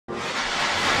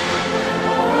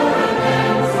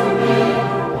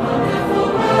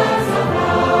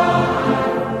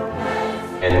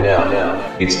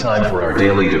It's time for our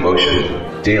daily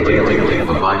devotion, daily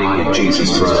abiding in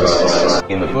Jesus Christ.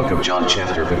 In the book of John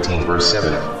chapter 15 verse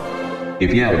 7.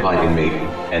 If ye abide in me,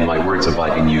 and my words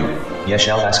abide in you, ye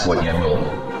shall ask what ye will,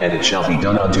 and it shall be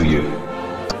done unto you.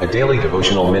 A daily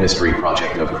devotional ministry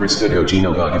project of Cristuto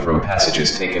Genobaga from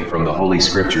passages taken from the Holy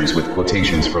Scriptures with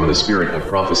quotations from the Spirit of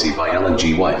Prophecy by Ellen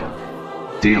G. White.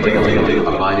 Daily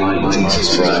abiding in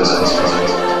Jesus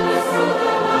Christ.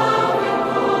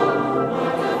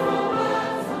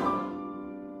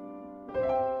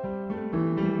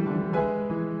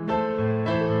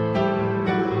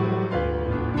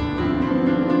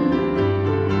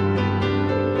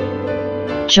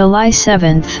 July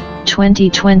 7,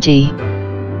 2020.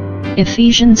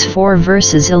 Ephesians 4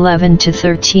 verses 11 to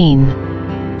 13.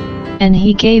 And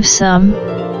he gave some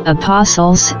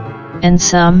apostles, and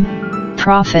some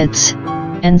prophets,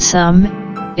 and some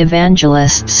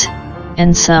evangelists,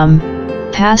 and some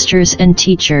pastors and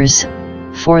teachers,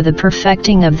 for the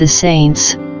perfecting of the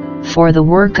saints, for the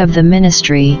work of the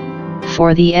ministry,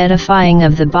 for the edifying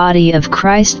of the body of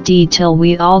Christ, till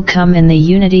we all come in the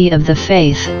unity of the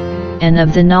faith, and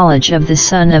of the knowledge of the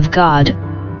Son of God,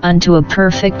 unto a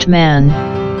perfect man,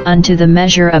 unto the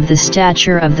measure of the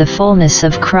stature of the fullness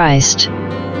of Christ.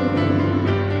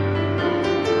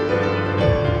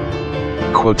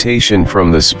 Quotation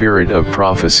from the Spirit of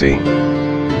Prophecy.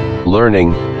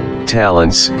 Learning,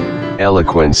 talents,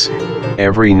 eloquence,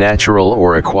 every natural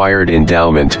or acquired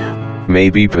endowment,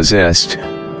 may be possessed,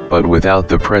 but without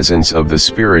the presence of the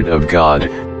Spirit of God,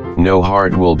 no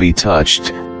heart will be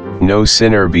touched, no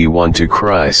sinner be won to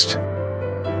Christ.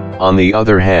 On the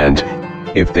other hand,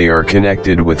 if they are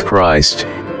connected with Christ,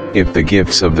 if the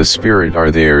gifts of the Spirit are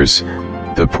theirs,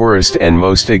 the poorest and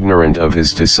most ignorant of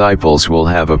his disciples will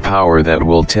have a power that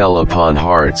will tell upon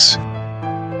hearts.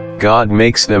 God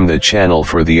makes them the channel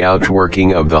for the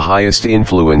outworking of the highest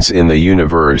influence in the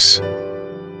universe.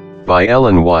 By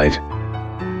Ellen White.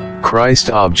 Christ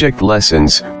Object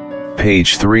Lessons,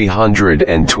 page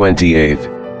 328.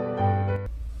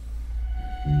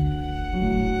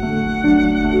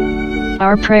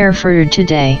 Our prayer for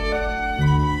today.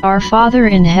 Our Father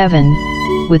in heaven,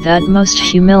 with utmost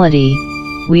humility,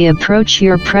 we approach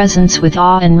your presence with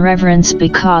awe and reverence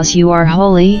because you are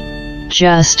holy,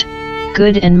 just,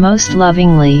 good and most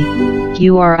lovingly,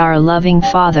 you are our loving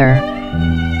Father.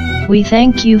 We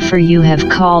thank you for you have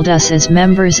called us as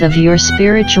members of your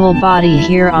spiritual body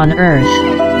here on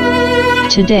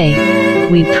earth. Today,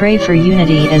 we pray for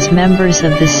unity as members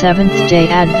of the Seventh-day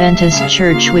Adventist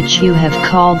Church, which you have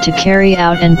called to carry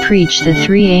out and preach the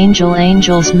three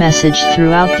angels' message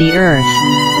throughout the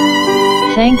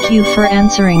earth. Thank you for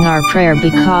answering our prayer,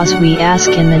 because we ask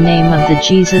in the name of the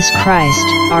Jesus Christ,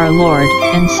 our Lord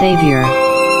and Savior.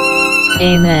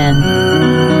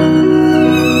 Amen.